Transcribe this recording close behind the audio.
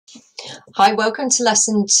Hi, welcome to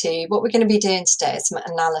lesson 2. What we're going to be doing today is some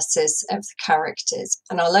analysis of the characters.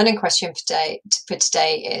 And our learning question for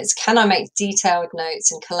today is, can I make detailed notes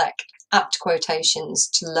and collect apt quotations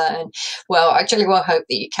to learn? Well, I actually will hope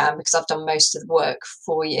that you can, because I've done most of the work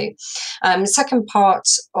for you. The second part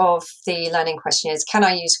of the learning question is, can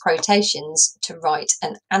I use quotations to write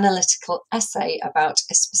an analytical essay about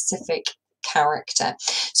a specific character?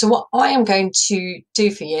 So what I am going to do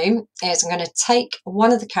for you is I'm going to take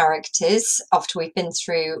one of the characters after we've been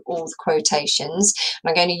through all the quotations, and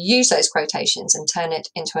I'm going to use those quotations and turn it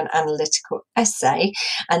into an analytical essay.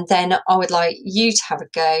 And then I would like you to have a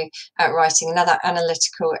go at writing another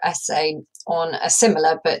analytical essay on a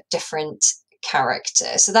similar but different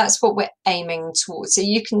character. So that's what we're aiming towards. So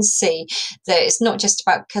you can see that it's not just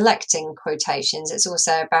about collecting quotations, it's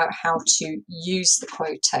also about how to use the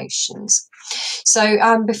quotations. So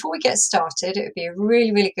before we get started, it would be a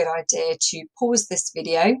really good idea to pause this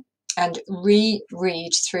video and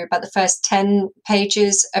reread through about the first 10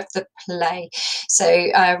 pages of the play. So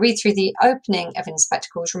read through the opening of In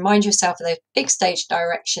Spectacles, remind yourself of those big stage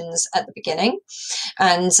directions at the beginning,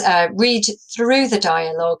 and read through the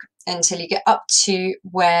dialogue until you get up to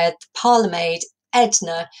where the parlourmaid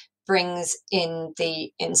Edna brings in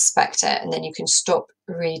the inspector, and then you can stop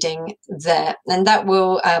reading there, and that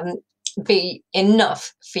will be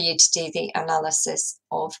enough for you to do the analysis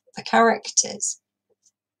of the characters.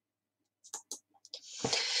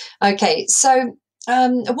 Okay, so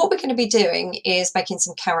what we're going to be doing is making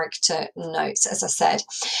some character notes, as I said,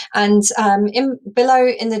 and below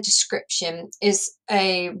in the description is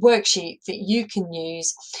a worksheet that you can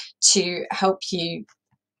use to help you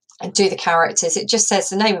do the characters. It just says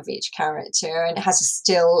the name of each character, and it has a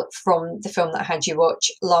still from the film that I had you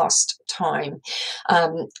watch last time.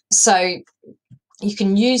 So you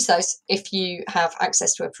can use those if you have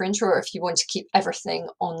access to a printer, or if you want to keep everything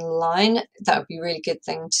online. That would be a really good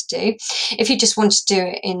thing to do. If you just want to do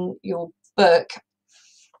it in your book,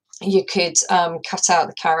 you could cut out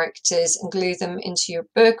the characters and glue them into your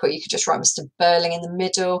book, or you could just write Mr. Burling in the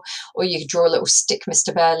middle, or you could draw a little stick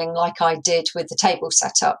Mr. Burling like I did with the table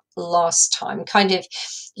setup last time, kind of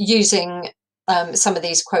using some of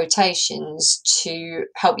these quotations to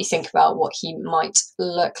help you think about what he might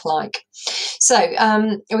look like. So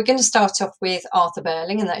we're going to start off with Arthur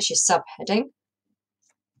Burling, and that's your subheading.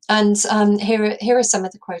 And here are some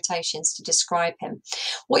of the quotations to describe him.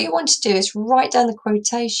 What you want to do is write down the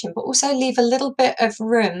quotation, but also leave a little bit of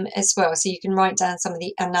room as well, so you can write down some of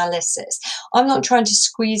the analysis. I'm not trying to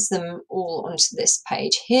squeeze them all onto this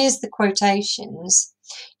page. Here's the quotations.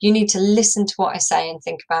 You need to listen to what I say and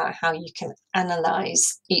think about how you can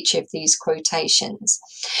analyse each of these quotations.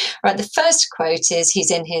 Right, the first quote is,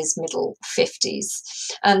 he's in his middle 50s.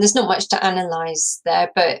 There's not much to analyse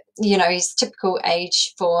there, but you know, he's typical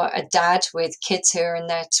age for a dad with kids who are in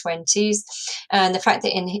their 20s, and the fact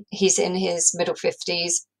that he's in his middle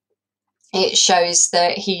 50s, it shows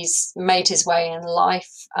that he's made his way in life.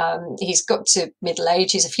 He's got to middle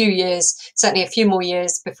age. He's a few years, certainly a few more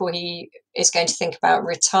years before he is going to think about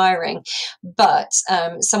retiring. But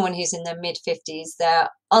someone who's in their mid-50s, they're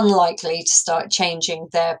unlikely to start changing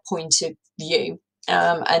their point of view.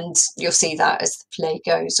 And you'll see that as the play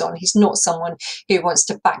goes on. He's not someone who wants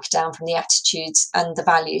to back down from the attitudes and the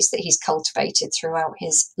values that he's cultivated throughout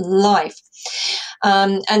his life.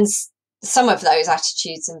 And some of those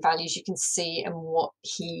attitudes and values you can see in what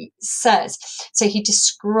he says. So he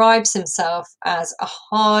describes himself as a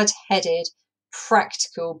hard-headed,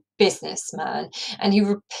 practical businessman, and he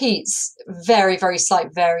repeats very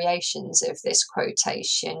slight variations of this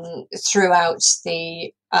quotation throughout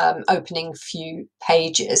the opening few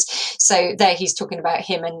pages. So there he's talking about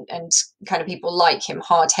him and kind of people like him,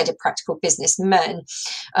 hard-headed practical businessmen.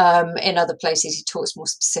 In other places he talks more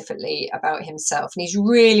specifically about himself, and he's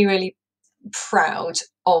really proud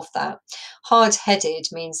of that. Hard-headed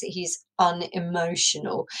means that he's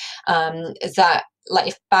unemotional, that like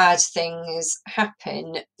if bad things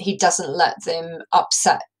happen, he doesn't let them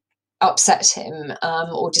upset him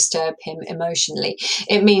or disturb him emotionally.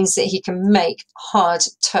 It means that he can make hard,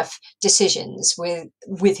 tough decisions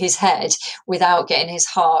with his head without getting his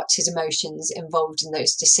heart, his emotions involved in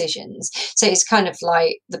those decisions. So it's kind of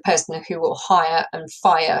like the person who will hire and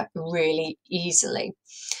fire really easily.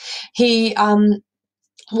 He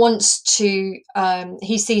wants to,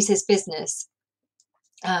 he sees his business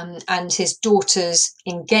and his daughter's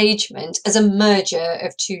engagement as a merger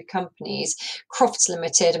of two companies, Crofts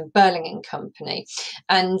Limited and Burling and Company.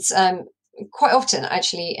 And quite often,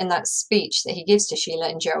 actually, in that speech that he gives to Sheila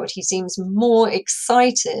and Gerald, he seems more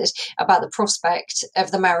excited about the prospect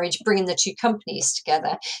of the marriage bringing the two companies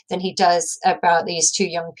together than he does about these two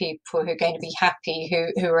young people who are going to be happy,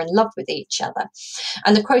 who are in love with each other.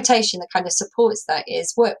 And the quotation that kind of supports that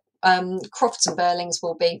is what Crofts and Burlings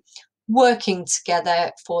will be working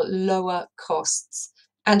together for lower costs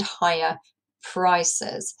and higher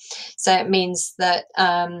prices. So it means that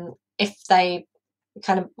if they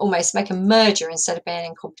kind of almost make a merger instead of being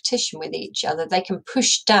in competition with each other, they can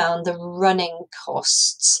push down the running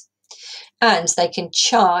costs and they can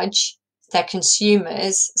charge their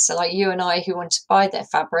consumers, so like you and I who want to buy their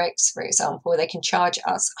fabrics, for example, they can charge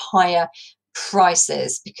us higher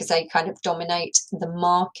prices because they kind of dominate the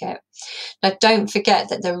market. Now, don't forget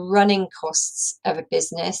that the running costs of a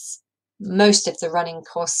business, most of the running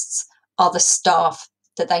costs are the staff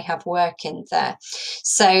that they have working there.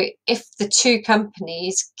 So if the two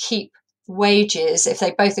companies keep wages, if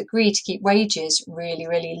they both agree to keep wages really,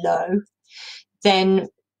 really low, then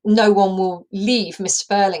no one will leave Mr.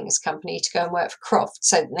 Burling's company to go and work for Croft,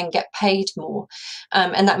 so then get paid more.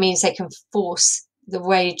 And that means they can force the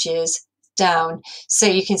wages down. So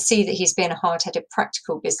you can see that he's been a hard-headed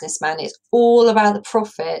practical businessman. It's all about the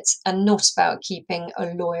profit and not about keeping a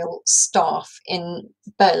loyal staff in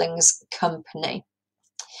Burling's company.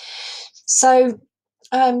 So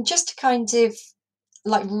just to kind of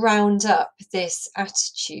like round up this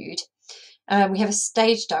attitude, we have a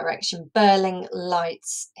stage direction. Burling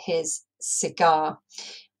lights his cigar.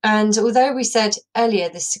 And although we said earlier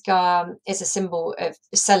the cigar is a symbol of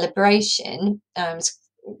celebration,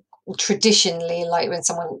 traditionally, like when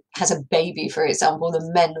someone has a baby, for example, the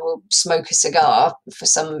men will smoke a cigar for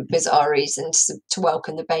some bizarre reason to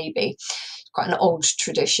welcome the baby. Quite an old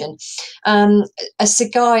tradition. A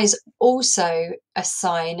cigar is also a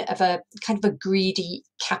sign of a kind of a greedy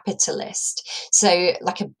capitalist. So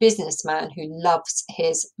like a businessman who loves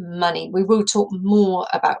his money. We will talk more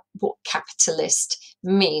about what capitalist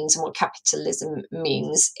means and what capitalism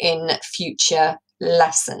means in future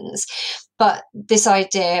lessons. But this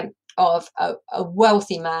idea of a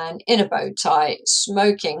wealthy man in a bow tie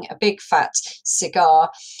smoking a big fat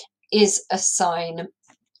cigar is a sign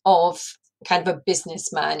of kind of a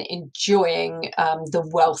businessman enjoying the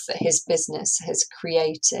wealth that his business has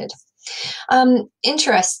created.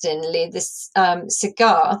 Interestingly, this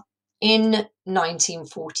cigar in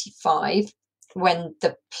 1945, when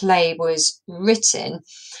the play was written,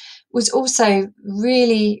 was also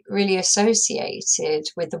really, really associated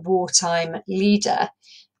with the wartime leader,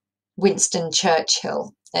 Winston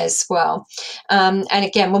Churchill, as well. And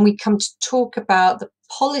again, when we come to talk about the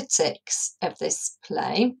politics of this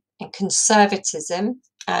play, and conservatism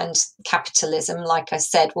and capitalism, like I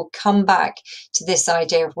said, we'll come back to this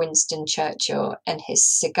idea of Winston Churchill and his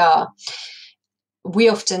cigar. We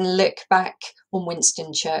often look back on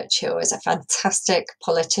Winston Churchill as a fantastic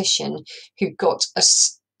politician who got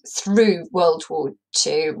us through World War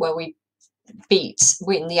II, where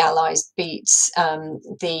when the Allies beat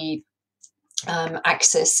the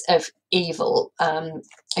axis of evil,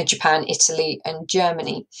 Japan, Italy, and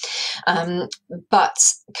Germany. But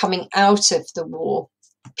coming out of the war,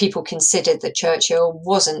 people considered that Churchill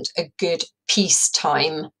wasn't a good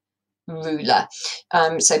peacetime ruler.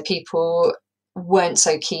 So people weren't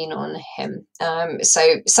so keen on him.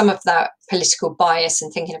 So some of that political bias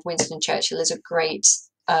and thinking of Winston Churchill as a great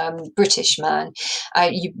British man,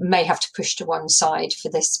 you may have to push to one side for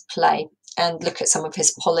this play and look at some of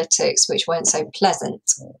his politics, which weren't so pleasant.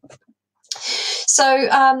 So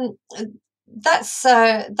that's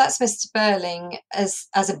Mr. Burling as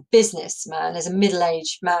a businessman, as a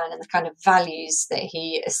middle-aged man, and the kind of values that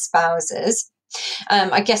he espouses.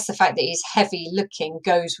 I guess the fact that he's heavy-looking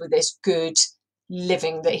goes with this good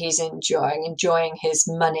living that he's enjoying his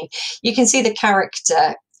money. You can see the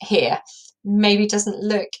character here maybe doesn't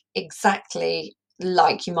look exactly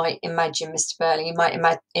like you might imagine Mr. Burling. You might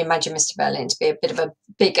imagine Mr. Burling to be a bit of a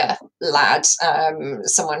bigger lad,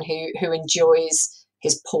 someone who enjoys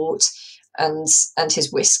his port and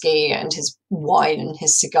his whiskey and his wine and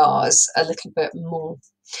his cigars a little bit more.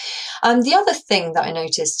 The other thing that I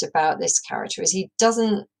noticed about this character is he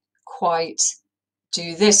doesn't quite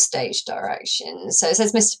do this stage direction. So it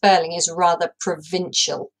says Mr. Burling is rather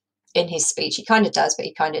provincial in his speech. He kind of does, but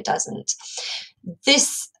he kind of doesn't.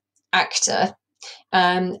 This actor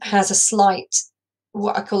has a slight,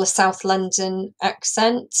 what I call a South London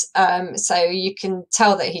accent. So you can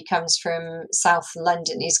tell that he comes from South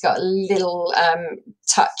London. He's got a little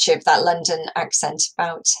touch of that London accent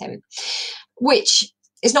about him, which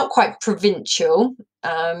is not quite provincial,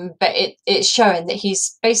 but it's showing that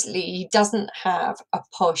he doesn't have a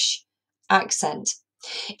posh accent.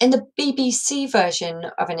 In the BBC version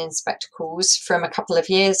of An Inspector Calls from a couple of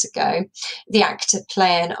years ago, the actor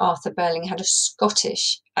playing Arthur Burling had a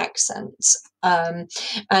Scottish accent. However,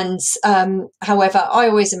 I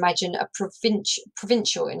always imagine a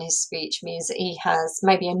provincial in his speech means that he has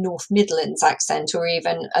maybe a North Midlands accent, or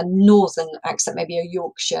even a northern accent, maybe a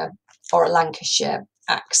Yorkshire or a Lancashire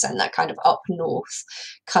accent, that kind of up north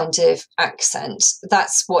kind of accent.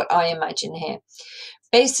 That's what I imagine here.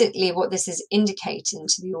 Basically, what this is indicating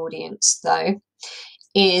to the audience, though,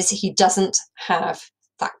 is he doesn't have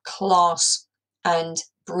that class and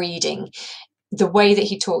breeding. The way that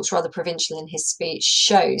he talks, rather provincial in his speech,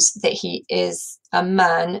 shows that he is a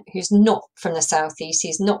man who's not from the southeast.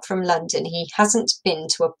 He's not from London. He hasn't been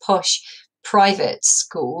to a posh private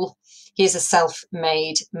school. He is a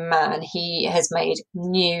self-made man. He has made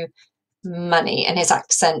new money, and his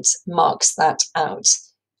accent marks that out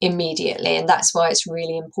immediately. And that's why it's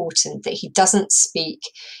really important that he doesn't speak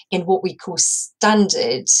in what we call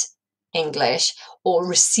standard English or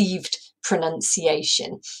received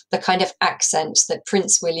pronunciation, the kind of accent that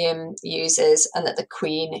Prince William uses and that the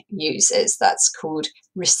Queen uses. That's called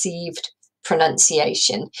received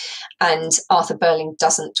pronunciation. And Arthur Burling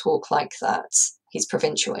doesn't talk like that. He's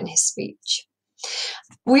provincial in his speech.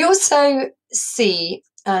 We also see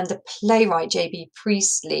the playwright J B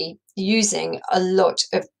Priestley using a lot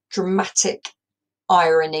of dramatic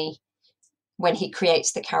irony when he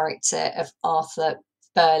creates the character of Arthur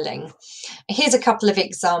Burling. Here's a couple of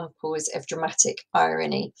examples of dramatic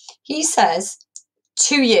irony. He says,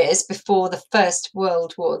 2 years before the First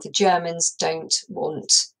World War, the Germans don't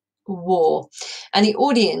want war. And the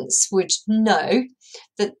audience would know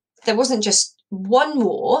that there wasn't just one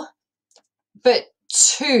war, but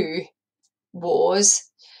two wars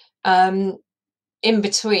in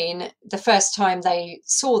between the first time they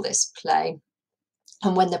saw this play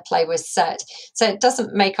and when the play was set. So it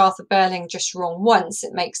doesn't make Arthur Burling just wrong once,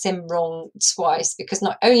 it makes him wrong twice, because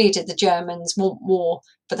not only did the Germans want war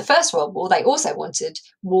for the First World War, they also wanted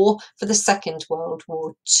war for the Second World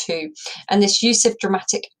War too. And this use of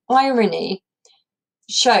dramatic irony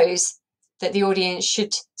shows that the audience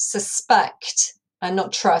should suspect and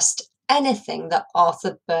not trust anything that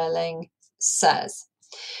Arthur Burling says.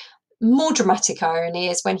 More dramatic irony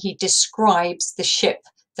is when he describes the ship,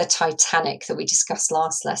 the Titanic, that we discussed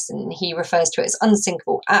last lesson. He refers to it as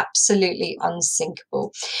unsinkable, absolutely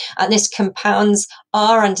unsinkable. And this compounds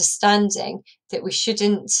our understanding that we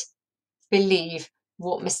shouldn't believe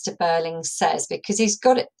what Mr. Burling says, because he's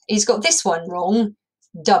got this one wrong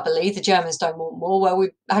doubly. The Germans don't want war. Well, we've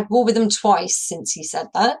had war with them twice since he said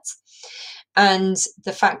that. And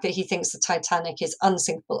the fact that he thinks the Titanic is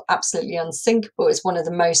unsinkable, absolutely unsinkable, is one of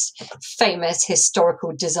the most famous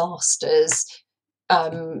historical disasters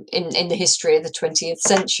in the history of the 20th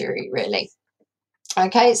century, really.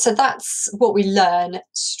 Okay, so that's what we learn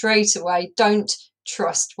straight away. Don't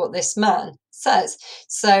trust what this man says.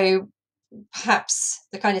 So perhaps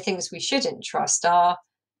the kind of things we shouldn't trust are,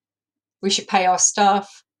 we should pay our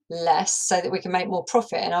staff less so that we can make more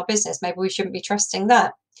profit in our business. Maybe we shouldn't be trusting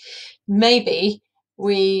that. Maybe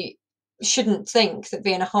we shouldn't think that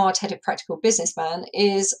being a hard-headed practical businessman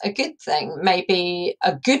is a good thing. Maybe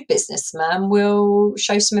a good businessman will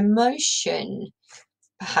show some emotion,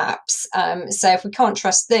 perhaps. So if we can't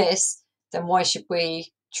trust this, then why should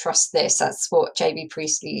we trust this? That's what J B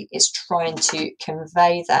Priestley is trying to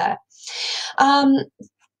convey there.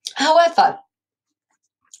 However,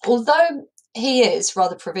 although he is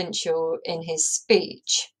rather provincial in his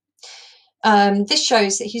speech, this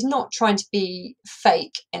shows that he's not trying to be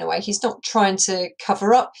fake in a way. He's not trying to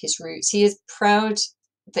cover up his roots. He is proud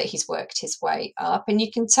that he's worked his way up, and you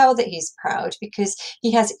can tell that he's proud because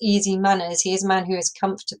he has easy manners. He is a man who is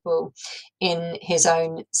comfortable in his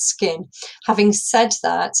own skin. Having said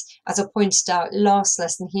that, as I pointed out last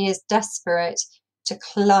lesson, he is desperate to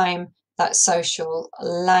climb that social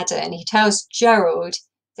ladder, and he tells Gerald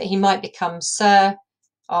that he might become Sir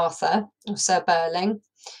Arthur or Sir Burling.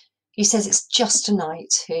 He says it's just a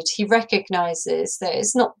knighthood. He recognises that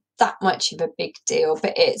it's not that much of a big deal,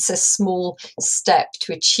 but it's a small step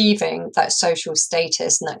to achieving that social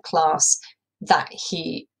status and that class that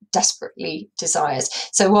he desperately desires.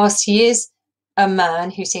 So whilst he is a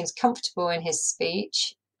man who seems comfortable in his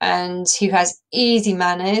speech and who has easy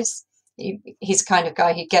manners, he's the kind of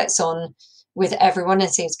guy who gets on with everyone and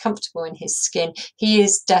seems comfortable in his skin, he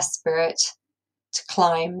is desperate to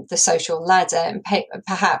climb the social ladder, and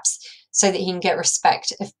perhaps so that he can get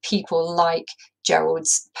respect of people like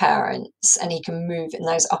Gerald's parents and he can move in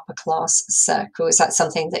those upper class circles. That's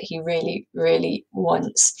something that he really, really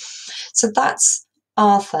wants. So that's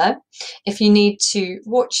Arthur. If you need to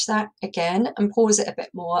watch that again and pause it a bit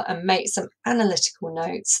more and make some analytical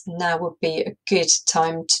notes, now would be a good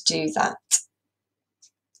time to do that.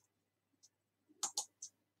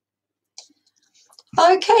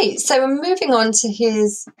 Okay, so we're moving on to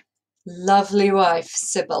his lovely wife,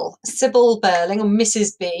 Sybil Burling, or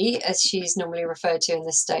Mrs. B, as she's normally referred to in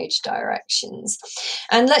the stage directions.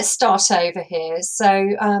 And let's start over here. So,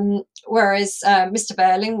 whereas Mr.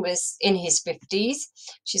 Burling was in his 50s,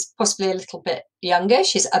 she's possibly a little bit younger.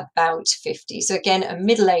 She's about 50. So again, a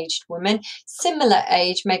middle-aged woman, similar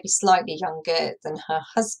age, maybe slightly younger than her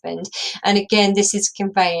husband. And again, this is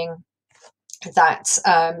conveying that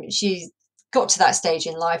she got to that stage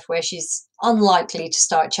in life where she's unlikely to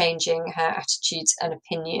start changing her attitudes and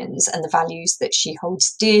opinions and the values that she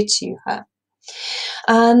holds dear to her.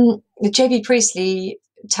 J B Priestley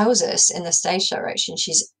tells us in the stage direction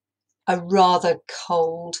she's a rather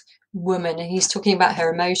cold woman, and he's talking about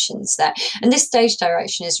her emotions there. And this stage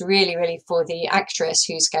direction is really for the actress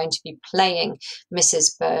who's going to be playing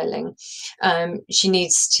Mrs. Burling. She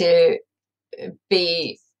needs to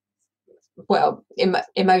be, well,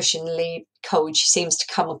 emotionally cold. She seems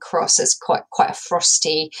to come across as quite a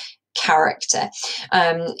frosty character.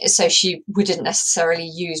 So she wouldn't necessarily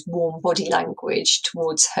use warm body language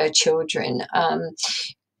towards her children,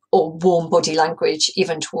 or warm body language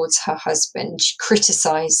even towards her husband. She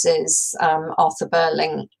criticises Arthur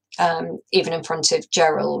Burling even in front of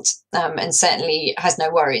Gerald, and certainly has no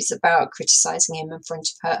worries about criticising him in front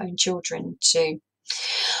of her own children too.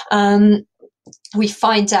 We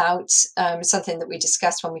find out something that we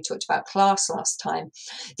discussed when we talked about class last time,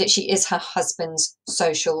 that she is her husband's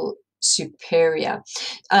social superior.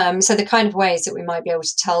 So the kind of ways that we might be able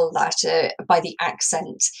to tell that by the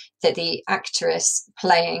accent that the actress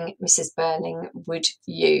playing Mrs. Burling would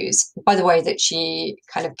use, by the way that she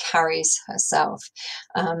kind of carries herself.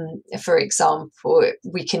 For example,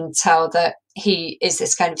 we can tell that he is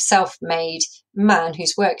this kind of self-made man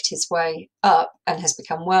who's worked his way up and has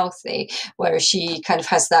become wealthy, whereas she kind of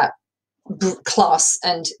has that class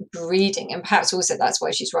and breeding, and perhaps also that's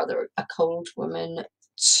why she's rather a cold woman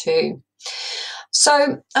too.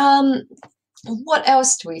 So what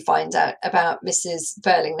else do we find out about Mrs.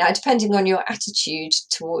 Burling? Now, depending on your attitude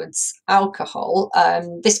towards alcohol,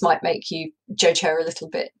 this might make you judge her a little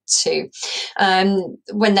bit too.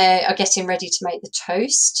 When they are getting ready to make the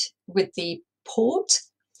toast with the port,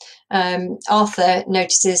 Arthur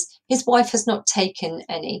notices his wife has not taken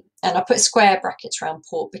any, and I put square brackets around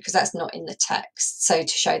port because that's not in the text, so to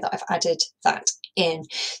show that I've added that in.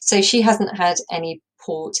 So she hasn't had any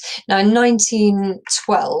port. Now, in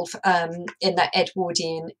 1912, in that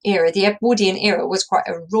Edwardian era, the Edwardian era was quite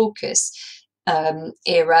a raucous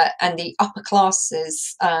era, and the upper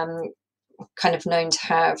classes kind of known to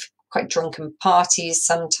have quite drunken parties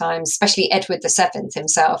sometimes, especially Edward VII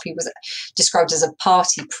himself. He was described as a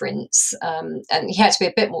party prince, and he had to be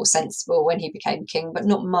a bit more sensible when he became king, but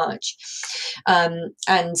not much. And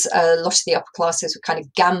a lot of the upper classes would kind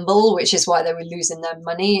of gamble, which is why they were losing their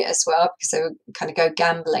money as well, because they would kind of go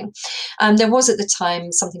gambling. There was at the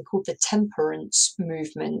time something called the temperance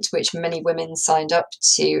movement, which many women signed up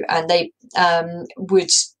to, and they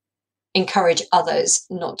would encourage others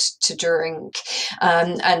not to drink,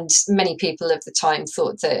 and many people of the time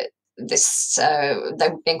thought that this they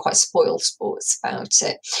were being quite spoiled sports about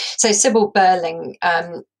it. So Sybil Burling,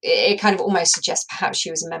 it kind of almost suggests perhaps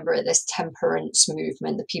she was a member of this temperance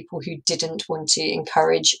movement, the people who didn't want to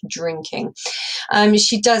encourage drinking.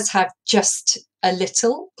 She does have just a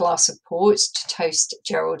little glass of port to toast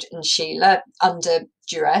Gerald and Sheila under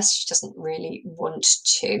duress. She doesn't really want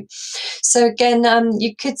to. So again,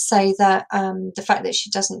 you could say that the fact that she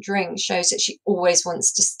doesn't drink shows that she always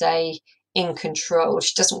wants to stay in control.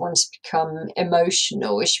 She doesn't want to become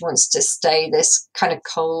emotional. She wants to stay this kind of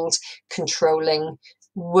cold, controlling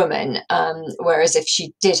woman. Whereas if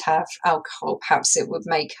she did have alcohol, perhaps it would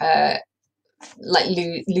make her like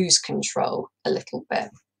lose control a little bit.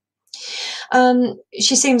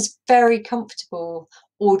 She seems very comfortable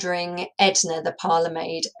ordering Edna, the parlour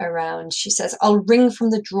maid, around. She says, "I'll ring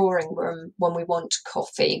from the drawing room when we want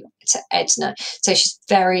coffee," to Edna. So she's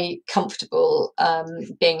very comfortable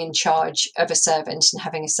being in charge of a servant and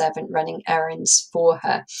having a servant running errands for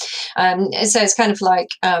her. So it's kind of like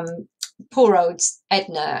poor old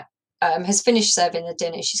Edna has finished serving the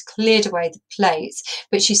dinner. She's cleared away the plates,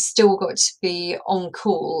 but she's still got to be on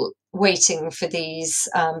call, waiting for these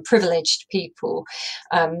privileged people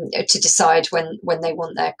to decide when they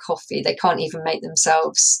want their coffee. They can't even make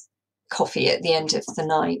themselves coffee at the end of the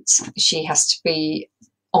night. She has to be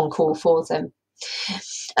on call for them.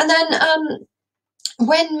 And then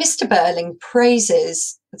when Mr. Burling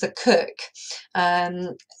praises the cook,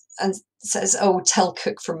 and says, "Oh, tell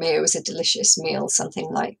cook from me it was a delicious meal," something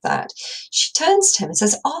like that, she turns to him and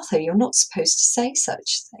says, "Arthur, you're not supposed to say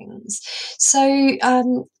such things." So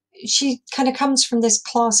she kind of comes from this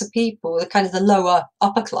class of people, the kind of the lower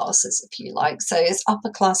upper classes, if you like. So it's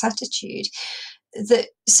upper class attitude that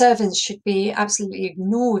servants should be absolutely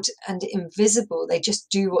ignored and invisible. They just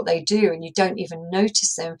do what they do and you don't even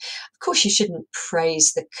notice them. Of course, you shouldn't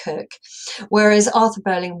praise the cook. Whereas Arthur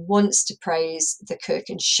Burling wants to praise the cook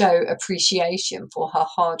and show appreciation for her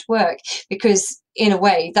hard work, because in a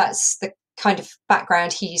way that's the kind of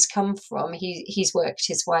background he's come from. He's worked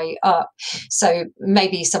his way up. So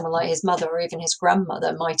maybe someone like his mother or even his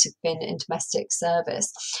grandmother might have been in domestic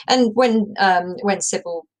service. And when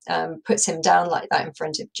Sybil puts him down like that in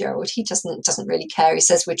front of Gerald, he doesn't really care. He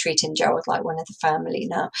says, "We're treating Gerald like one of the family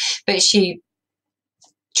now." But she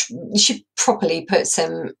properly puts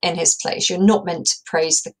him in his place. You're not meant to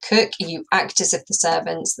praise the cook. You act as if the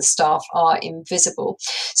servants, the staff, are invisible.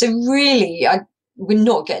 So really, we're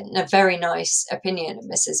not getting a very nice opinion of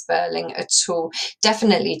Mrs. Burling at all.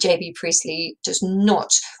 Definitely, J B Priestley does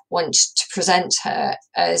not want to present her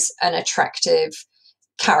as an attractive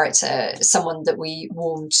character, someone that we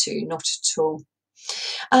warm to, not at all.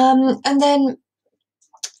 And then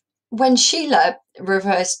when Sheila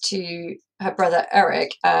refers to her brother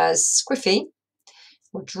Eric as squiffy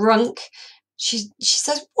or drunk, she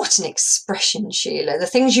says, "What an expression, Sheila. The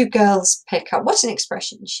things you girls pick up. What an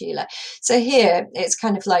expression, Sheila." So here it's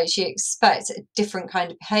kind of like she expects a different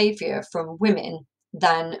kind of behaviour from women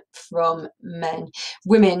than from men.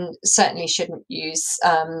 Women certainly shouldn't use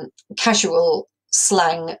casual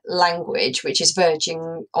slang language, which is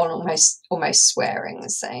verging on almost swearing,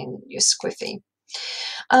 saying you're squiffy.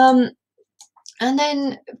 And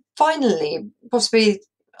then finally, possibly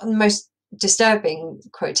the most disturbing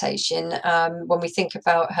quotation, when we think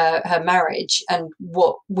about her marriage and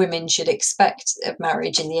what women should expect of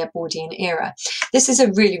marriage in the Edwardian era. This is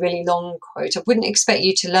a really, really long quote. I wouldn't expect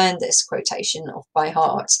you to learn this quotation off by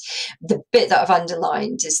heart. The bit that I've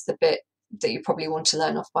underlined is the bit that you probably want to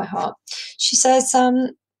learn off by heart. She says,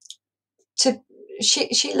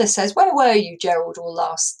 Sheila says, "Where were you, Gerald, all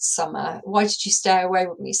last summer? Why did you stay away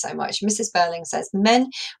with me so much?" Mrs. Burling says,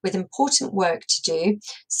 "Men with important work to do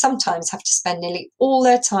sometimes have to spend nearly all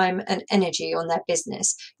their time and energy on their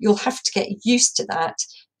business. You'll have to get used to that,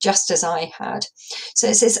 just as I had." So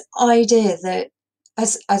it's this idea that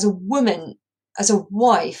as a woman, as a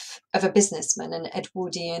wife of a businessman in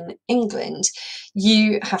Edwardian England,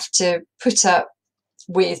 you have to put up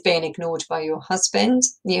with being ignored by your husband.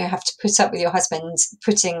 You have to put up with your husband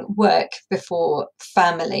putting work before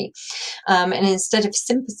family. And instead of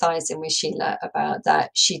sympathizing with Sheila about that,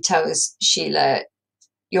 she tells Sheila,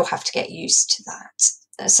 "You'll have to get used to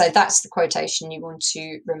that." So that's the quotation you want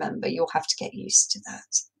to remember. You'll have to get used to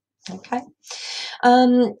that. Okay.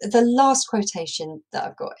 The last quotation that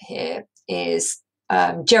I've got here is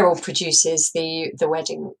Gerald produces the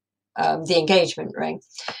wedding, the engagement ring.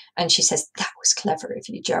 And she says, "That was clever of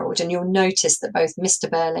you, Gerald." And you'll notice that both Mr.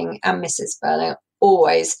 Burling and Mrs. Burling are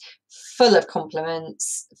always full of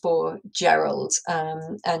compliments for Gerald,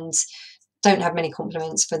 and don't have many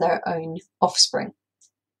compliments for their own offspring.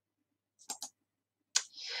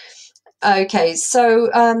 Okay, so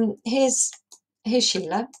here's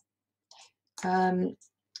Sheila. And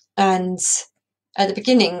at the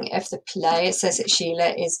beginning of the play, it says that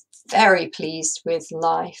Sheila is very pleased with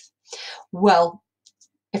life. Well,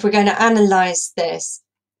 if we're going to analyse this,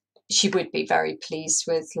 she would be very pleased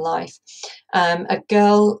with life. A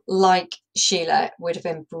girl like Sheila would have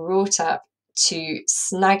been brought up to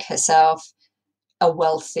snag herself a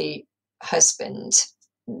wealthy husband.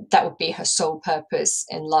 That would be her sole purpose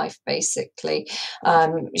in life, basically.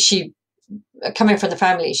 She, coming from the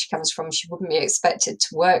family she comes from, she wouldn't be expected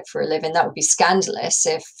to work for a living. That would be scandalous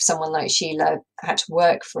if someone like Sheila had to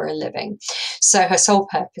work for a living. So her sole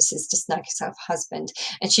purpose is to snag herself a husband.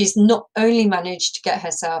 And she's not only managed to get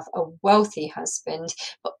herself a wealthy husband,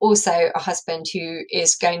 but also a husband who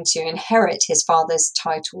is going to inherit his father's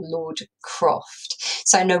title, Lord Croft.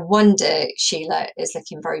 So no wonder Sheila is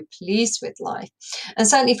looking very pleased with life. And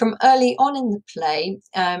certainly from early on in the play,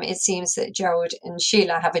 it seems that Gerald and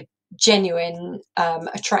Sheila have a genuine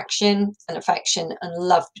attraction and affection and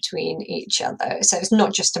love between each other. So it's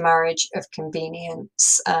not just a marriage of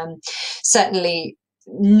convenience, certainly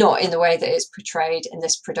not in the way that it's portrayed in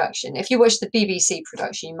this production. If you watch the BBC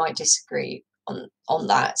production, you might disagree on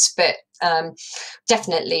that, but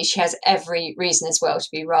definitely she has every reason as well to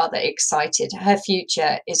be rather excited. Her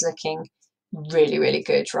future is looking really, really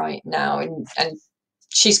good right now, and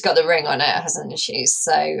she's got the ring on it, hasn't she?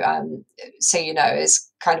 So you know,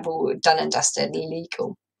 it's kind of all done and dusted,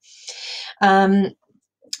 legal. Um,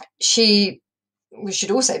 she we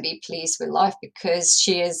should also be pleased with life because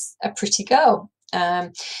she is a pretty girl.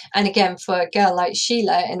 And again, for a girl like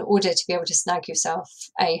Sheila, in order to be able to snag yourself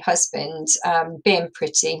a husband, being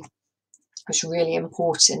pretty was really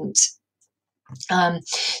important.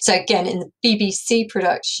 So again, in the BBC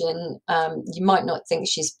production, you might not think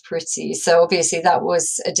she's pretty. So obviously that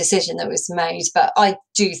was a decision that was made, but I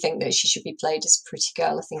do think that she should be played as a pretty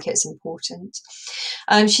girl. I think it's important.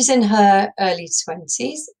 She's in her early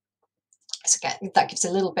 20s. So again, that gives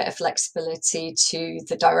a little bit of flexibility to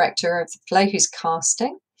the director of the play who's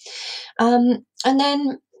casting. And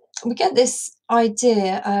then we get this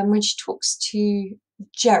idea when she talks to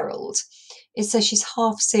Gerald. It says she's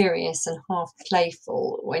half serious and half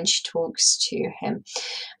playful when she talks to him.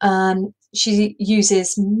 She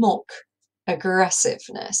uses mock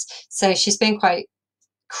aggressiveness. So she's being quite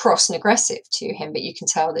cross and aggressive to him, but you can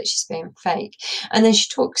tell that she's being fake. And then she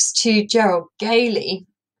talks to Gerald gaily,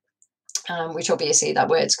 which obviously that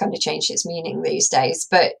word's kind of changed its meaning these days,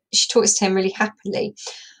 but she talks to him really happily,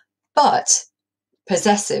 but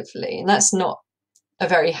possessively. And that's not a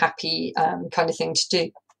very happy kind of thing to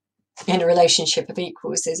do in a relationship of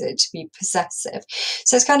equals, is it, to be possessive?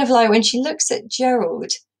 So it's kind of like when she looks at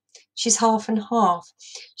Gerald, she's half and half.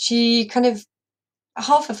 She kind of,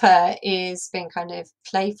 half of her is being kind of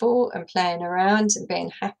playful and playing around and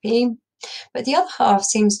being happy, but the other half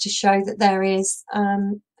seems to show that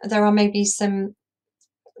there are maybe some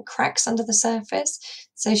cracks under the surface.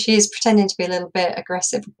 So she is pretending to be a little bit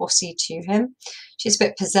aggressive, bossy to him. She's a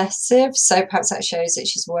bit possessive, so perhaps that shows that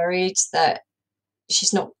she's worried that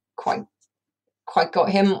she's not quite got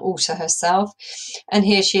him all to herself. And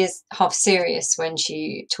here she is half serious when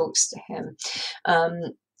she talks to him.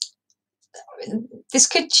 This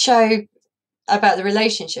could show about the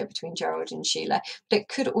relationship between Gerald and Sheila, but it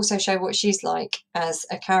could also show what she's like as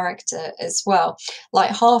a character as well.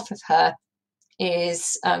 Like half of her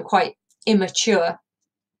is quite immature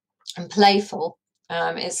and playful.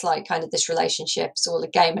 It's like kind of this relationship's all a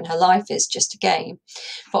game and her life is just a game.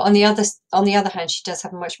 But on the other hand, she does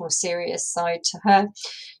have a much more serious side to her.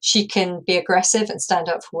 She can be aggressive and stand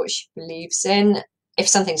up for what she believes in. If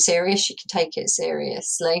something's serious, she can take it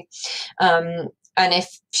seriously. And if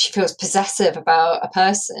she feels possessive about a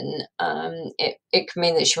person, it could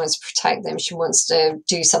mean that she wants to protect them. She wants to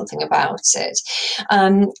do something about it.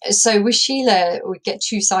 So with Sheila, we get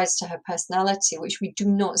two sides to her personality, which we do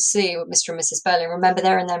not see with Mr. and Mrs. Berlin. Remember,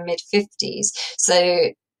 they're in their mid-50s. So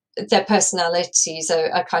their personalities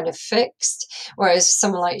are kind of fixed. Whereas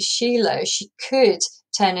someone like Sheila, she could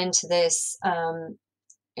turn into this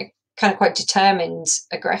kind of quite determined,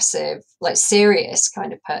 aggressive, like serious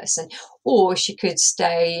kind of person, or she could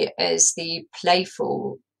stay as the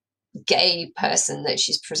playful, gay person that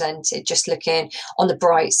she's presented, just looking on the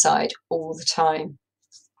bright side all the time.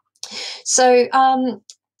 So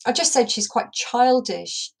I just said she's quite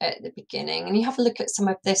childish at the beginning, and you have a look at some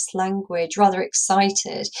of this language, rather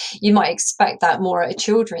excited. You might expect that more at a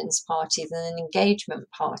children's party than an engagement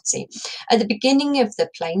party. At the beginning of the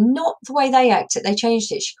play, not the way they acted, they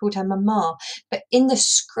changed it. She called her mama, but in the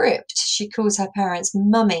script, she calls her parents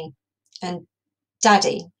mummy and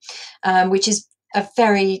daddy, which is a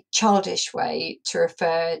very childish way to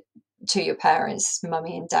refer to your parents,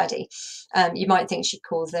 mummy and daddy. You might think she'd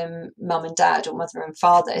call them mum and dad or mother and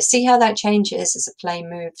father. See how that changes as the play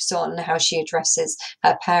moves on, how she addresses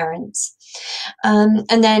her parents. And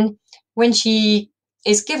then when she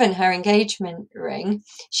is given her engagement ring,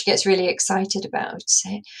 she gets really excited about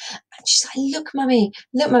it. And she's like, look, mummy,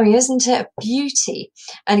 isn't it a beauty?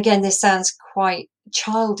 And again, this sounds quite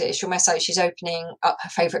childish, almost like she's opening up her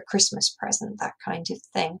favourite Christmas present, that kind of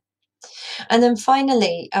thing. And then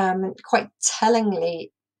finally, quite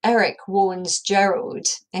tellingly, Eric warns Gerald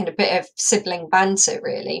in a bit of sibling banter,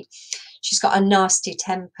 really. She's got a nasty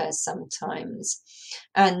temper sometimes.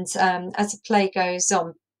 And as the play goes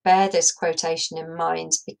on, bear this quotation in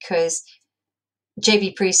mind, because J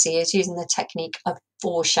B Priestley is using the technique of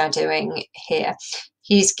foreshadowing here.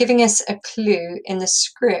 He's giving us a clue in the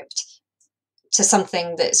script to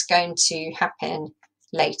something that's going to happen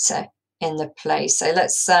later in the play. So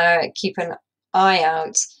let's keep an eye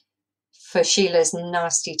out for Sheila's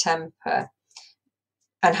nasty temper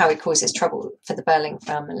and how it causes trouble for the Berling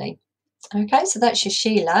family. Okay, so that's your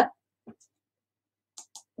Sheila.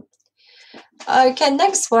 Okay,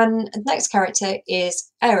 next character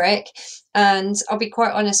is Eric, and I'll be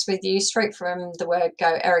quite honest with you, straight from the word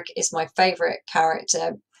go, Eric is my favourite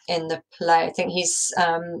character in the play. I think he's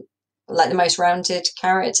like the most rounded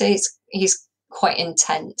character. He's quite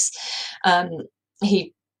intense.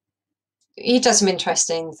 He does some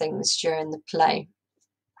interesting things during the play.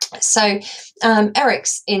 So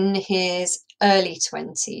Eric's in his early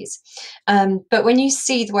 20s, but when you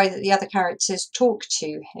see the way that the other characters talk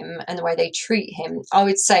to him and the way they treat him, I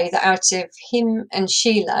would say that out of him and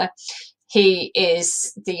Sheila, he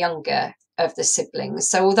is the younger of the siblings.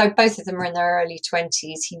 So although both of them are in their early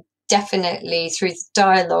 20s, he definitely, through the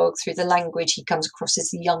dialogue, through the language, he comes across as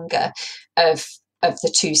the younger of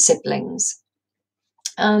the two siblings.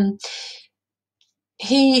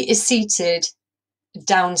 He is seated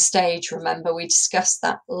downstage. Remember, we discussed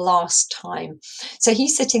that last time. So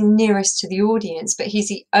he's sitting nearest to the audience, but he's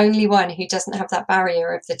the only one who doesn't have that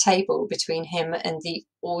barrier of the table between him and the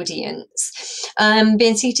audience.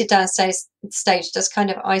 Being seated downstage does kind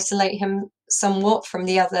of isolate him somewhat from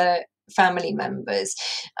the other family members,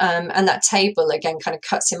 and that table again kind of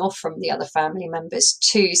cuts him off from the other family members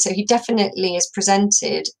too. So he definitely is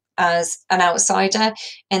presented as an outsider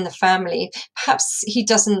in the family. Perhaps he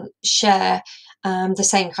doesn't share the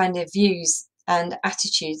same kind of views and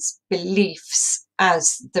attitudes, beliefs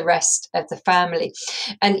as the rest of the family.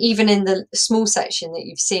 And even in the small section that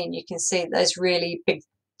you've seen, you can see there's really big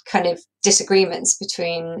kind of disagreements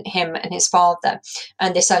between him and his father.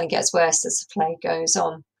 And this only gets worse as the play goes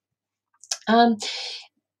on.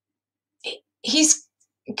 He's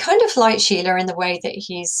kind of like Sheila in the way that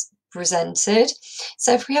he's presented.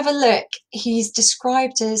 So if we have a look, he's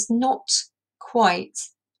described as not quite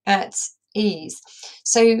at ease.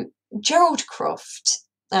 So Gerald Croft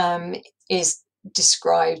is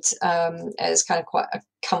described as kind of quite a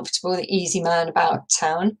comfortable, easy man about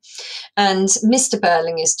town, and Mr.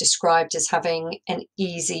 Burling is described as having an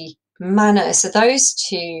easy manner. So those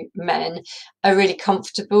two men are really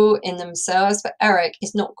comfortable in themselves, but Eric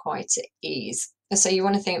is not quite at ease. So you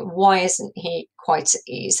want to think, why isn't he quite at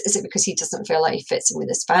ease? Is it because he doesn't feel like he fits in with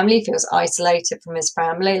his family, he feels isolated from his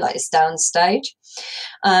family, like it's downstage?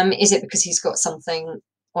 Is it because he's got something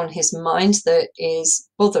on his mind that is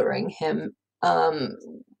bothering him? But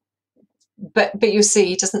you'll see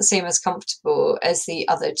he doesn't seem as comfortable as the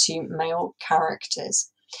other two male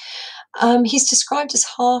characters. He's described as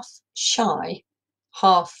half shy,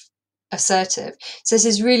 half assertive. So this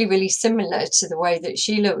is really, really similar to the way that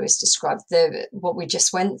Sheila was described, what we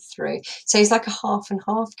just went through. So he's like a half and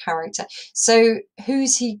half character. So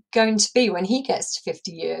who's he going to be when he gets to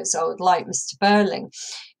 50 years old, like Mr. Burling?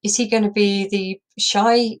 Is he going to be the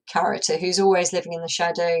shy character who's always living in the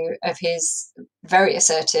shadow of his very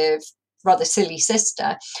assertive, rather silly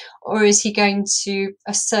sister? Or is he going to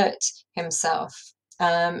assert himself?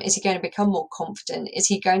 Is he going to become more confident? Is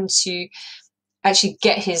he going to actually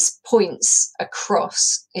get his points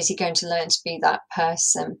across? Is he going to learn to be that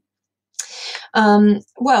person?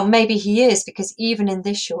 Well, maybe he is, because even in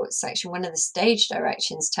this short section, one of the stage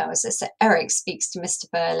directions tells us that Eric speaks to Mr.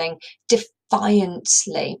 Burling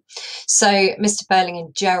defiantly. So Mr. Burling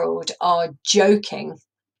and Gerald are joking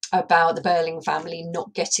about the Burling family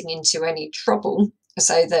not getting into any trouble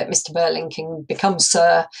so that Mr. Burling can become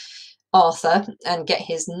Sir Arthur and get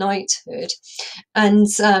his knighthood. And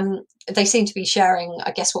they seem to be sharing,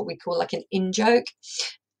 I guess, what we call like an in-joke.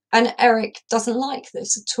 And Eric doesn't like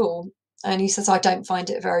this at all. And he says, I don't find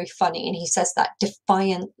it very funny. And he says that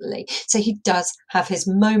defiantly. So he does have his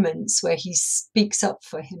moments where he speaks up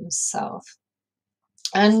for himself.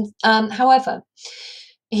 And however,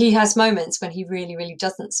 he has moments when he really, really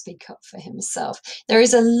doesn't speak up for himself. There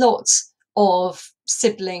is a lot of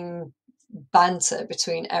sibling banter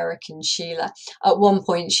between Eric and Sheila. At one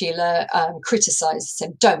point, Sheila criticizes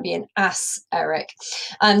him, don't be an ass, Eric.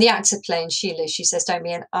 The actor playing Sheila, she says, don't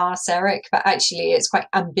be an ass, Eric, but actually it's quite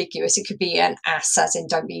ambiguous. It could be an ass as in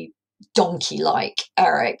don't be donkey-like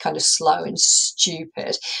Eric, kind of slow and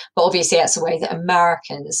stupid. But obviously that's the way that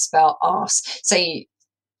Americans spell arse. So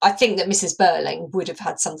I think that Mrs. Burling would have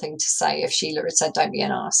had something to say if Sheila had said, don't be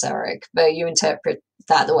an arse, Eric, but you interpret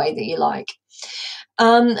that the way that you like.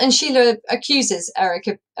 And Sheila accuses Eric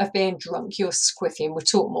of being drunk. You're squiffy, and we'll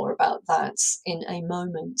talk more about that in a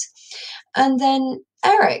moment. And then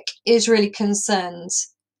Eric is really concerned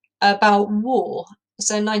about war.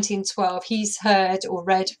 So in 1912, he's heard or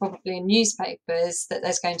read probably in newspapers that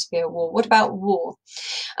there's going to be a war. What about war?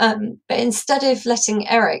 But instead of letting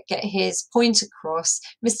Eric get his point across,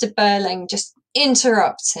 Mr. Burling just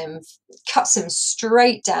interrupts him, cuts him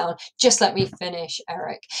straight down. Just let me finish,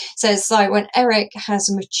 Eric. So it's like when Eric has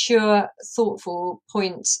a mature, thoughtful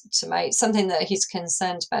point to make, something that he's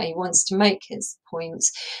concerned about, he wants to make his point,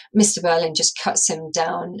 Mr. Burling just cuts him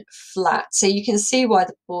down flat. So you can see why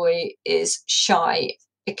the boy is shy,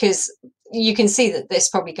 because you can see that this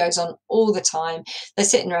probably goes on all the time. They're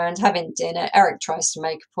sitting around having dinner. Eric tries to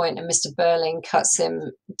make a point and Mr. Burling cuts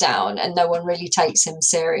him down, and no one really takes him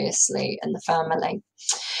seriously in the family.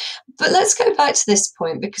 But let's go back to this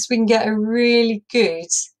point because we can get a really good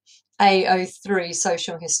AO3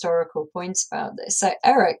 social and historical point about this. So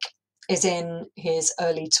Eric is in his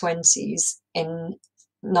early 20s in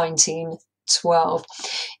 1912.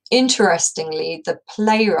 Interestingly, the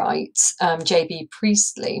playwright J B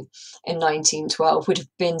Priestley in 1912 would have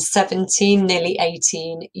been 17, nearly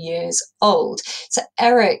 18 years old. So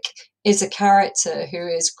Eric is a character who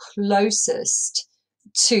is closest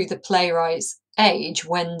to the playwright's age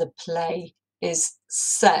when the play is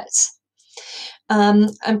set.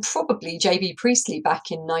 And probably J B Priestley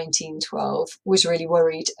back in 1912 was really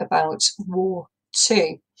worried about war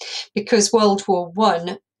too, because World War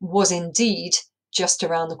I was indeed just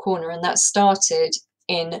around the corner, and that started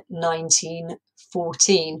in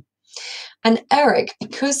 1914. And Eric,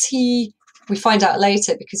 because we find out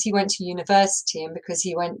later, because he went to university and because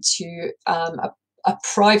he went to a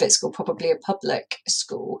private school, probably a public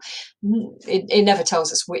school. It never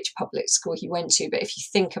tells us which public school he went to, but if you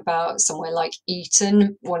think about somewhere like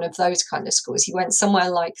Eton, one of those kind of schools, he went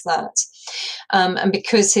somewhere like that. And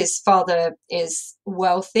because his father is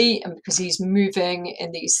wealthy and because he's moving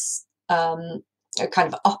in these kind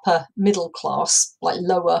of upper middle class, like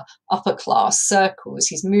lower upper class circles,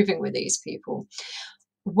 he's moving with these people.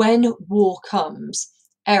 When war comes,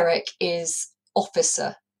 Eric is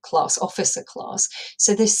officer class.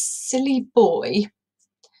 So this silly boy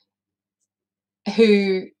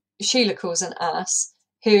who Sheila calls an ass,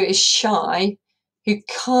 who is shy, who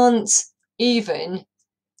can't even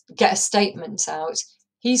get a statement out,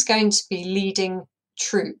 he's going to be leading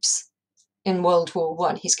troops in World War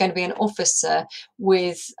I. He's going to be an officer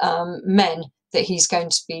with men that he's going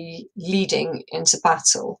to be leading into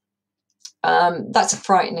battle. That's a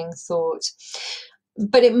frightening thought,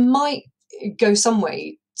 but it might go some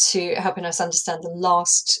way to helping us understand the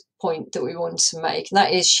last point that we want to make, and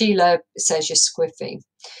that is Sheila says you're squiffy.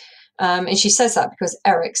 And she says that because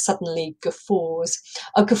Eric suddenly guffaws.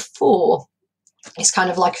 A guffaw is kind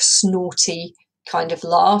of like a snorty kind of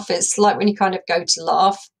laugh. It's like when you kind of go to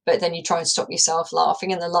laugh, but then you try and stop yourself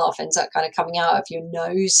laughing, and the laugh ends up kind of coming out of your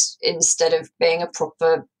nose instead of being a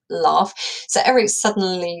proper laugh. So Eric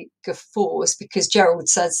suddenly guffaws because Gerald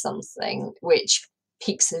says something which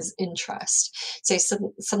piques his interest. So he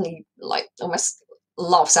suddenly like almost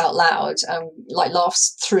laughs out loud, like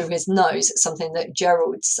laughs through his nose at something that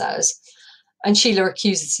Gerald says. And Sheila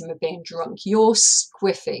accuses him of being drunk. You're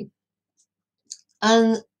squiffy.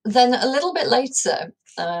 And then a little bit later,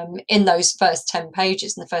 in those first 10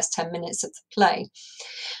 pages, in the first 10 minutes of the play,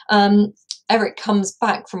 Eric comes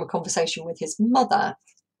back from a conversation with his mother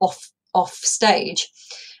off stage.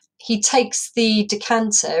 He takes the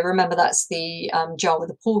decanter, remember that's the jar with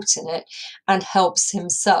the port in it, and helps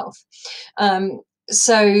himself.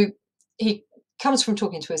 So he comes from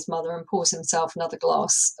talking to his mother and pours himself another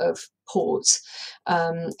glass of port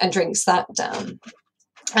and drinks that down.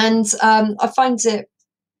 And I find it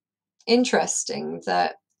interesting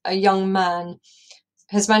that a young man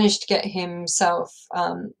has managed to get himself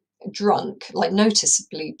drunk, like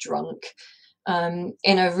noticeably drunk, in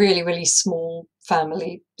a really, really small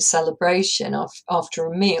family celebration after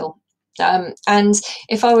a meal. And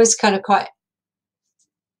if I was kind of quite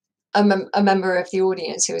a member of the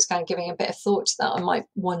audience who was kind of giving a bit of thought to that, I might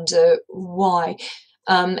wonder why.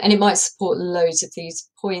 And it might support loads of these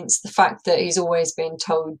points. The fact that he's always been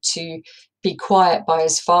told to be quiet by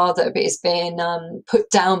his father, but he's been put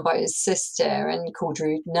down by his sister and called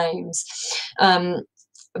rude names.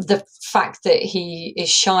 The fact that he is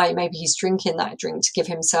shy, maybe he's drinking that drink to give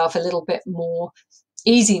himself a little bit more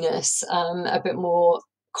easiness, a bit more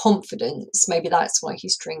confidence. Maybe that's why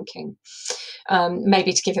he's drinking.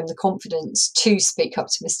 Maybe to give him the confidence to speak up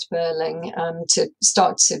to Mr. Burling, to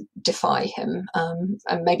start to defy him.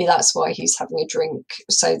 And maybe that's why he's having a drink,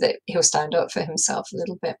 so that he'll stand up for himself a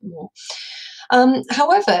little bit more.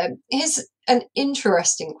 However, here's an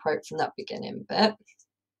interesting quote from that beginning bit.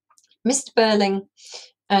 Mr. Burling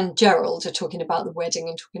and Gerald are talking about the wedding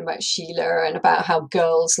and talking about Sheila and about how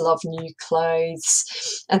girls love new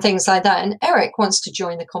clothes and things like that. And Eric wants to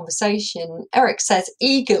join the conversation. Eric says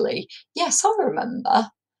eagerly, yes, I remember.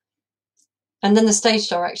 And then the stage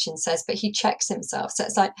direction says, but he checks himself. So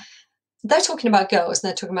it's like, they're talking about girls and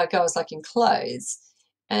they're talking about girls liking clothes.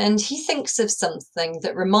 And he thinks of something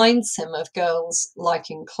that reminds him of girls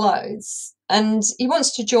liking clothes. And he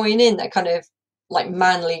wants to join in that kind of like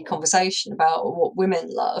manly conversation about what women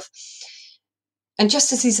love. And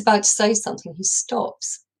just as he's about to say something, he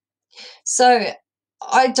stops. So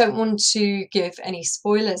I don't want to give any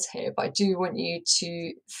spoilers here, but I do want you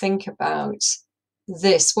to think about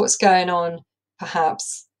this, what's going on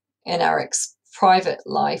perhaps in Eric's private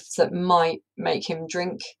life that might make him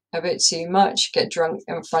drink a bit too much, get drunk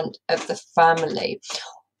in front of the family.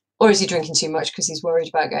 Or is he drinking too much because he's worried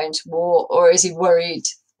about going to war? Or is he worried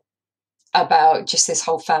about just this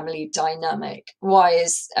whole family dynamic? Why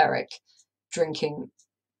is Eric drinking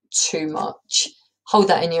too much? Hold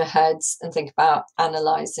that in your heads and think about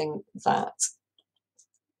analysing that.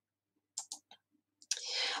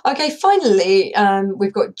 Okay, finally,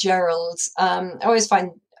 we've got Gerald. I always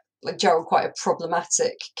find like Gerald quite a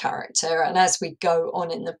problematic character, and as we go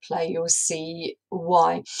on in the play, you'll see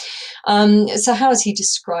why. So how is he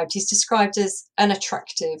described? He's described as an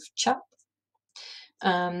attractive chap.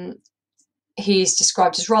 He's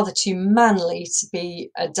described as rather too manly to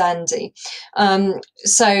be a dandy.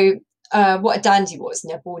 What a dandy was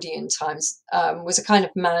in Edwardian times was a kind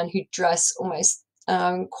of man who'd dress almost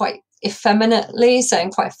quite effeminately, so in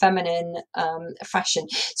quite a feminine fashion.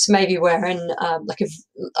 So maybe wearing like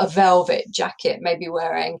a velvet jacket, maybe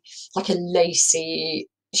wearing like a lacy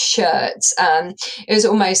shirt. It was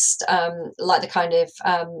almost like the kind of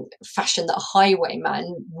fashion that a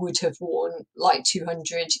highwayman would have worn like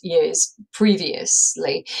 200 years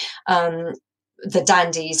previously. The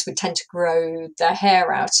dandies would tend to grow their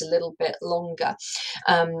hair out a little bit longer,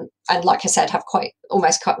 and like I said, have quite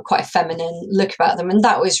a feminine look about them, and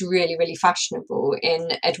that was really, really fashionable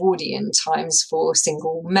in Edwardian times for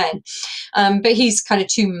single men. But he's kind of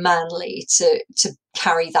too manly to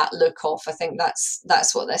carry that look off. I think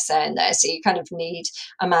that's what they're saying there. So you kind of need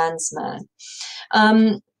a man's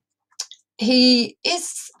man. He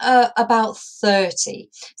is about 30.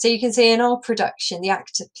 So you can see in our production, the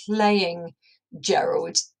actor playing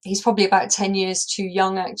Gerald, he's probably about 10 years too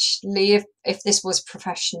young, actually. If this was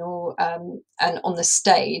professional and on the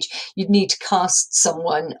stage, you'd need to cast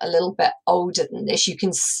someone a little bit older than this. You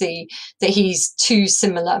can see that he's too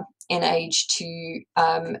similar in age to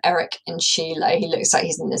Eric and Sheila. He looks like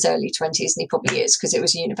he's in his early 20s, and he probably is, because it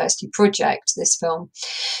was a university project, this film.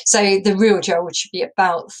 So the real Gerald should be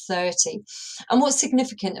about 30. And what's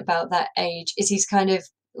significant about that age is he's kind of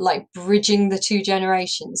like bridging the two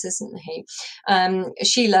generations, isn't he?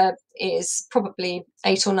 Sheila is probably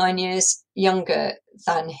 8 or 9 years younger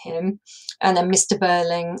than him, and then Mr.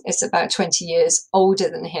 Burling is about 20 years older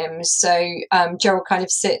than him. So Gerald kind of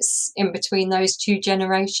sits in between those two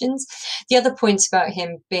generations. The other point about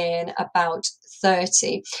him being about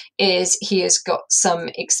 30 is he has got some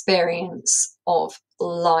experience of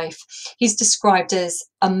life. He's described as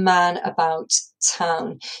a man about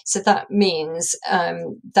town, so that means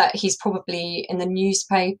that he's probably in the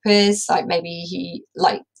newspapers, like maybe he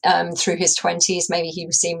through his 20s, maybe he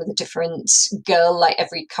was seen with a different girl like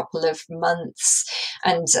every couple of months,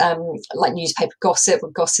 and like newspaper gossip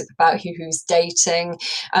would gossip about who's dating.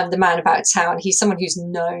 The man about town, he's someone who's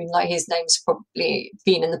known, like his name's probably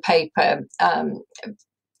been in the paper.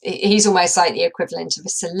 He's almost like the equivalent of a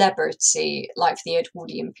celebrity, like for the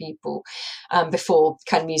Edwardian people. Before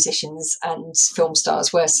kind of musicians and film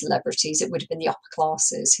stars were celebrities, it would have been the upper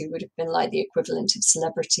classes who would have been like the equivalent of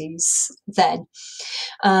celebrities then.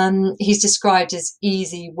 He's described as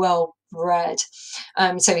easy, well-bred.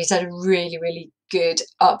 So he's had a really, really good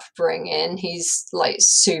upbringing. He's like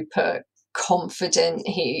super confident.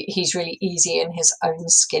 He's really easy in his own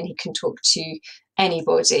skin. He can talk to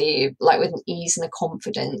anybody like with an ease and a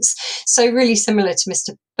confidence. So really similar to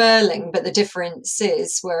Mr. Burling, but the difference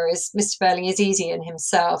is, whereas Mr. Burling is easy in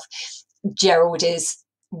himself, Gerald is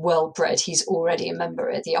well-bred. He's already a member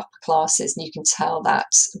of the upper classes, and you can tell that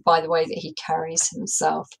by the way that he carries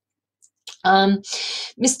himself.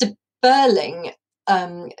 Mr. Burling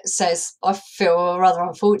says, I feel rather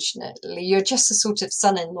unfortunately, you're just the sort of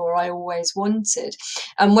son-in-law I always wanted.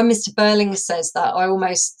 And when Mr. Burling says that, I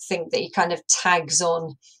almost think that he kind of tags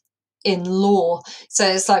on in law. So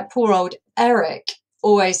it's like poor old Eric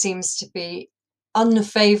always seems to be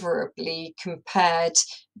unfavourably compared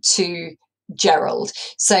to Gerald.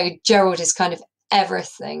 So Gerald is kind of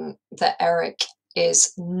everything that Eric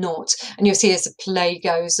is not. And you'll see as the play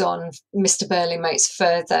goes on, Mr. Burling makes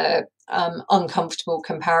further uncomfortable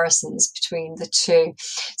comparisons between the two.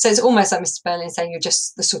 So it's almost like Mr. Burling saying, you're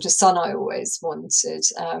just the sort of son I always wanted.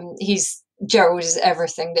 Gerald is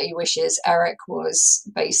everything that he wishes Eric was,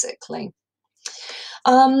 basically.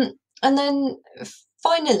 And then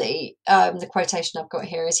finally, the quotation I've got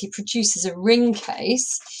here is, he produces a ring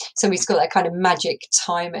case. So he's got that kind of magic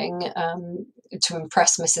timing to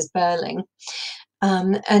impress Mrs. Burling.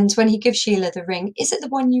 And when he gives Sheila the ring, is it the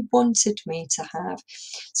one you wanted me to have?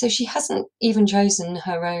 So she hasn't even chosen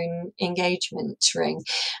her own engagement ring.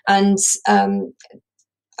 And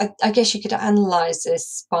I guess you could analyse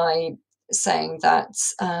this by saying that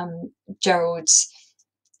Gerald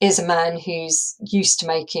is a man who's used to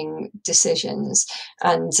making decisions,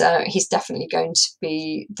 and he's definitely going to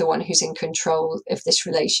be the one who's in control of this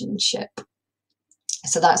relationship.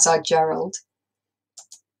 So that's our Gerald.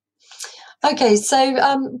 Okay, so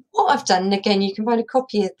what I've done, and again, you can find a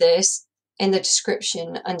copy of this in the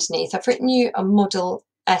description underneath. I've written you a model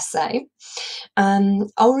essay.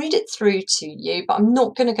 I'll read it through to you, but I'm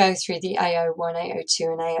not going to go through the AO1, AO2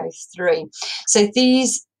 and AO3. So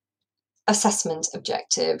these assessment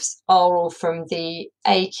objectives are all from the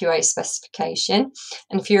AQA specification.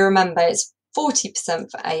 And if you remember, it's 40%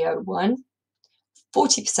 for AO1,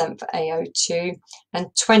 40% for AO2 and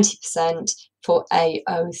 20% for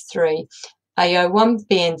AO3. AO1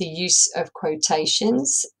 being the use of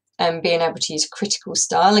quotations and being able to use a critical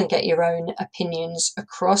style and get your own opinions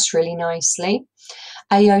across really nicely.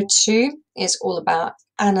 AO2 is all about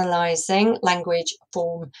analysing language,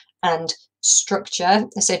 form and structure,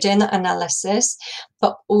 so doing that analysis,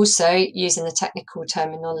 but also using the technical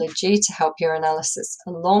terminology to help your analysis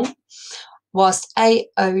along. Whilst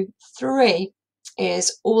AO3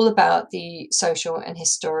 is all about the social and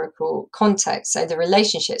historical context, so the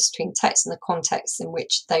relationships between text and the context in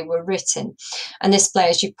which they were written. And this play,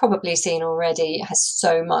 as you've probably seen already, has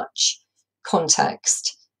so much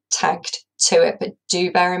context tagged to it, but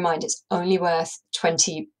do bear in mind it's only worth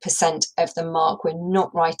 20% of the mark. We're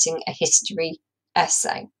not writing a history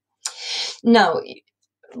essay. Now,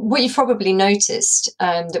 what you've probably noticed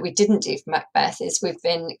that we didn't do for Macbeth is we've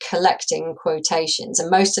been collecting quotations, and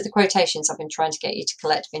most of the quotations I've been trying to get you to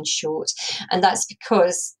collect have been short, and that's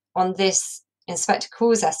because on this Inspector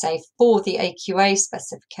Calls essay for the AQA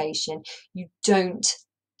specification, you don't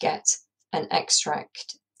get an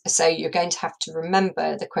extract. So you're going to have to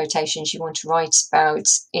remember the quotations you want to write about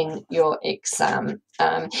in your exam.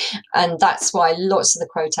 And that's why lots of the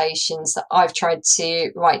quotations that I've tried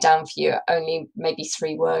to write down for you are only maybe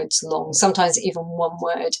 3 words long, sometimes even 1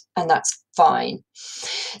 word, and that's fine.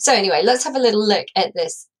 So anyway, let's have a little look at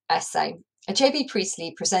this essay. J B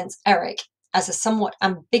Priestley presents Eric as a somewhat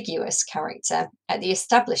ambiguous character at the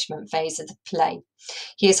establishment phase of the play.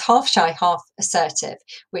 He is half shy, half assertive,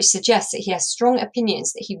 which suggests that he has strong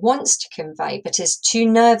opinions that he wants to convey, but is too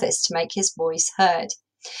nervous to make his voice heard.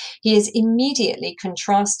 He is immediately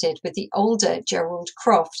contrasted with the older Gerald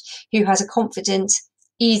Croft, who has a confident,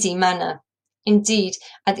 easy manner. Indeed,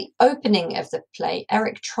 at the opening of the play,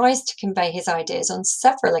 Eric tries to convey his ideas on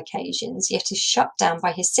several occasions, yet is shut down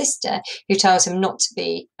by his sister, who tells him not to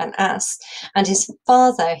be an ass, and his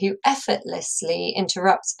father, who effortlessly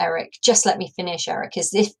interrupts Eric. Just let me finish, Eric,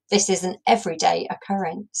 as if this is an everyday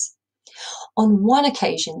occurrence. On one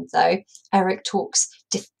occasion, though, Eric talks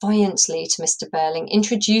defiantly to Mr. Burling,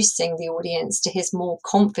 introducing the audience to his more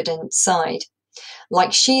confident side.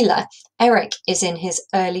 Like Sheila, Eric is in his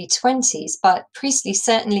early 20s, but Priestley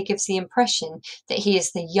certainly gives the impression that he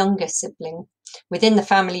is the younger sibling. Within the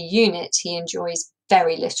family unit, he enjoys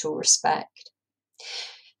very little respect.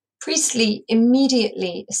 Priestley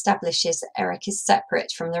immediately establishes that Eric is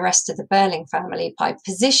separate from the rest of the Burling family by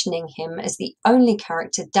positioning him as the only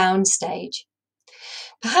character downstage.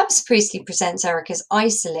 Perhaps Priestley presents Eric as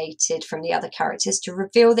isolated from the other characters to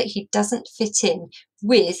reveal that he doesn't fit in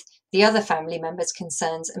with the other family members'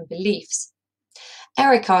 concerns and beliefs.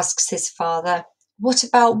 Eric asks his father, "What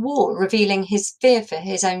about war?" revealing his fear for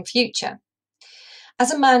his own future.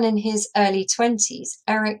 As a man in his early 20s,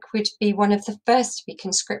 Eric would be one of the first to be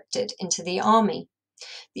conscripted into the army.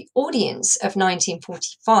 The audience of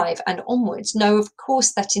 1945 and onwards know, of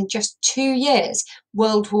course, that in just 2 years,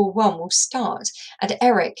 World War I will start, and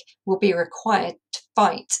Eric will be required to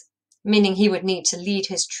fight, meaning he would need to lead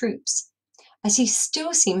his troops. As he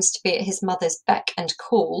still seems to be at his mother's beck and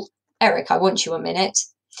call, "Eric, I want you a minute,"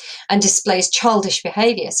 and displays childish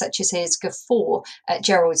behaviour such as his guffaw at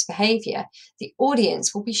Gerald's behaviour, the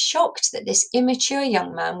audience will be shocked that this immature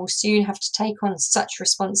young man will soon have to take on such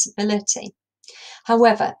responsibility.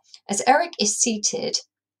 However, as Eric is seated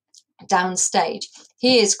downstage,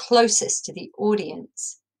 he is closest to the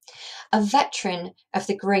audience. A veteran of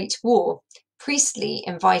the Great War, Priestley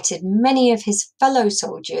invited many of his fellow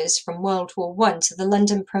soldiers from World War I to the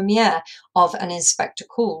London premiere of An Inspector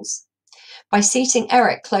Calls. By seating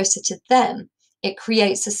Eric closer to them, it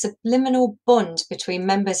creates a subliminal bond between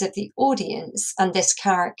members of the audience and this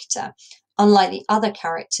character, unlike the other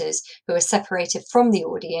characters who are separated from the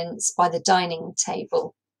audience by the dining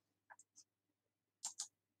table.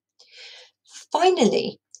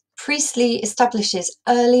 Finally, Priestley establishes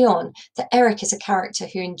early on that Eric is a character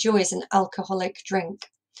who enjoys an alcoholic drink.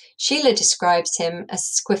 Sheila describes him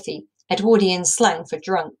as squiffy, Edwardian slang for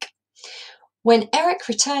drunk. When Eric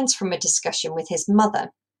returns from a discussion with his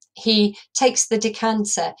mother, he takes the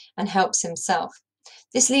decanter and helps himself.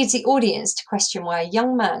 This leads the audience to question why a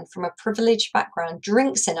young man from a privileged background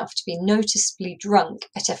drinks enough to be noticeably drunk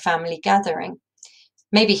at a family gathering.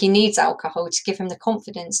 Maybe he needs alcohol to give him the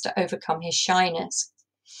confidence to overcome his shyness.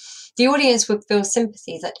 The audience would feel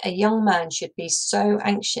sympathy that a young man should be so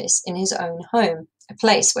anxious in his own home, a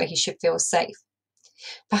place where he should feel safe.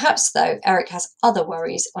 Perhaps, though, Eric has other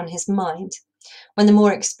worries on his mind. When the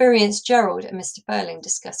more experienced Gerald and Mr. Burling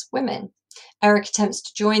discuss women, Eric attempts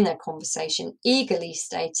to join their conversation, eagerly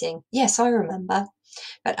stating, "Yes, I remember."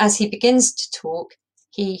 But as he begins to talk,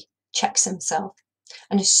 he checks himself.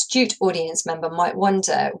 An astute audience member might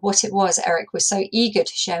wonder what it was Eric was so eager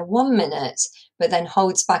to share 1 minute, but then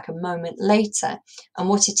holds back a moment later, and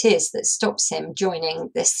what it is that stops him joining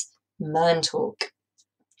this man talk.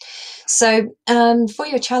 So for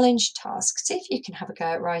your challenge task, see if you can have a go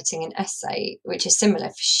at writing an essay which is similar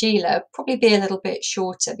for Sheila, probably be a little bit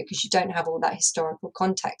shorter because you don't have all that historical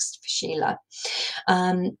context for Sheila.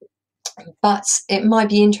 But it might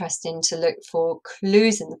be interesting to look for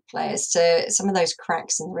clues in the play as to some of those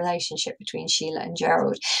cracks in the relationship between Sheila and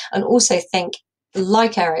Gerald, and also think,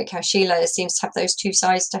 like Eric, how Sheila seems to have those two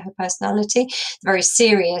sides to her personality, the very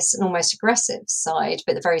serious and almost aggressive side,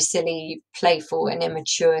 but the very silly, playful and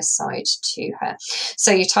immature side to her.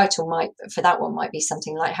 So your title for that one might be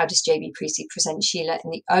something like, how does J B Priestley present Sheila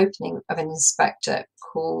in the opening of An Inspector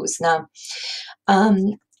Calls? Now,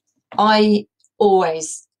 I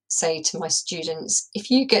always say to my students,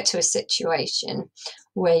 if you get to a situation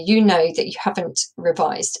where you know that you haven't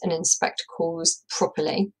revised An Inspector Calls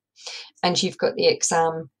properly, and you've got the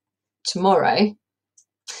exam tomorrow,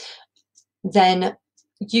 then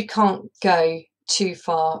you can't go too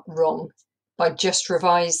far wrong by just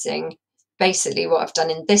revising basically what I've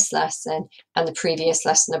done in this lesson and the previous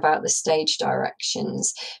lesson about the stage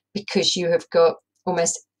directions, because you have got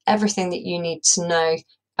almost everything that you need to know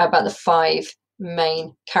about the 5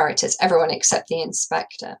 main characters, everyone except the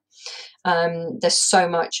inspector. There's so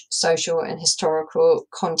much social and historical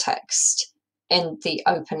context in the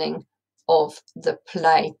opening of the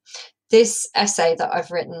play. This essay that I've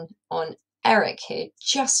written on Eric here,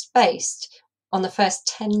 just based on the first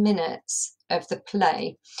 10 minutes of the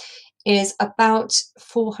play, is about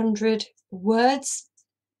 400 words.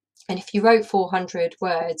 And if you wrote 400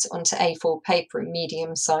 words onto A4 paper in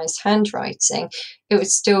medium-sized handwriting, it would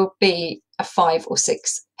still be a 5 or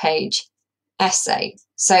 6 page essay.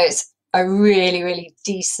 So it's a really, really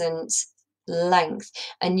decent length.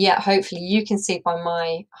 And yet, hopefully, you can see by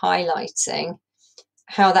my highlighting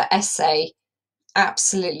how that essay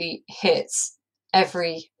absolutely hits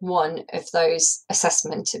every one of those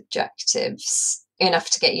assessment objectives, enough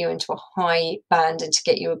to get you into a high band and to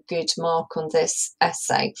get you a good mark on this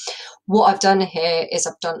essay. What I've done here is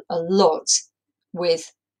I've done a lot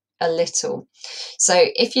with a little. So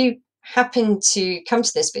if you happen to come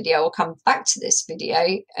to this video or come back to this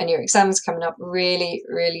video and your exam is coming up really,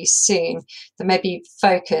 really soon, then maybe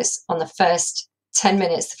focus on the first 10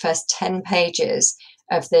 minutes, the first 10 pages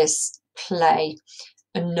of this play,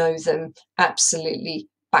 and know them absolutely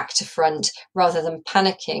back to front, rather than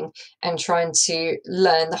panicking and trying to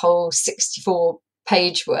learn the whole 64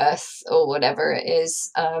 page worth or whatever it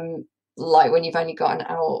is, like when you've only got an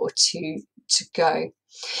hour or 2 to go.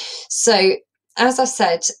 So as I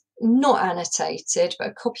said, not annotated, but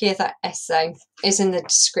a copy of that essay is in the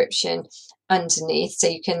description underneath, so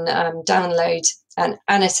you can download and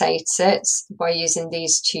annotate it by using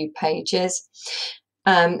these 2 pages.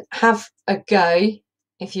 Have a go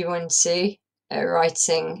if you want to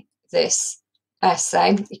writing this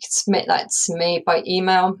essay. You can submit that to me by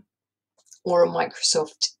email or on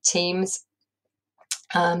Microsoft Teams,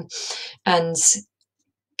 and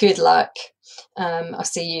good luck. I'll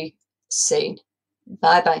see you soon.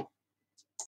 Bye bye.